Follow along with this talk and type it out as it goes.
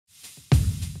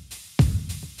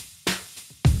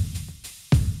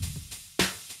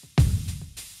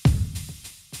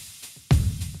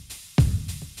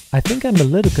I think I'm a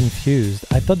little confused.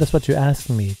 I thought that's what you asked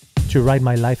me, to write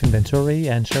my life inventory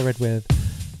and share it with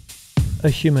a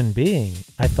human being.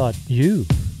 I thought you,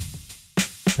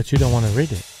 but you don't want to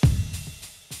read it.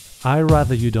 I'd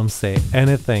rather you don't say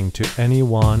anything to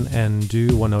anyone and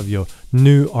do one of your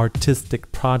new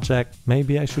artistic projects.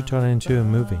 Maybe I should turn it into a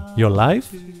movie. Your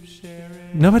life?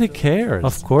 Nobody cares.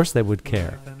 Of course they would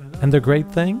care. And the great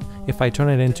thing, if I turn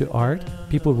it into art,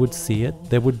 people would see it,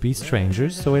 there would be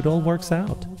strangers, so it all works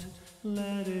out.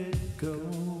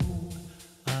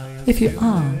 If you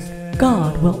ask,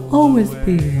 God will always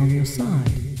be on your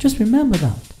side. Just remember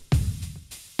that.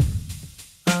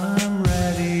 I'm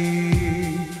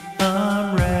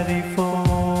ready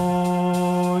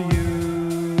for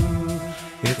you.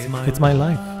 It's my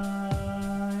life.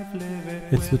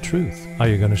 It's the truth. Are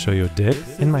you gonna show your dick?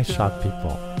 It might shock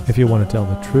people. If you want to tell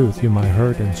the truth, you might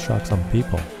hurt and shock some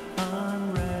people.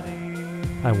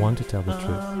 I want to tell the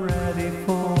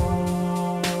truth.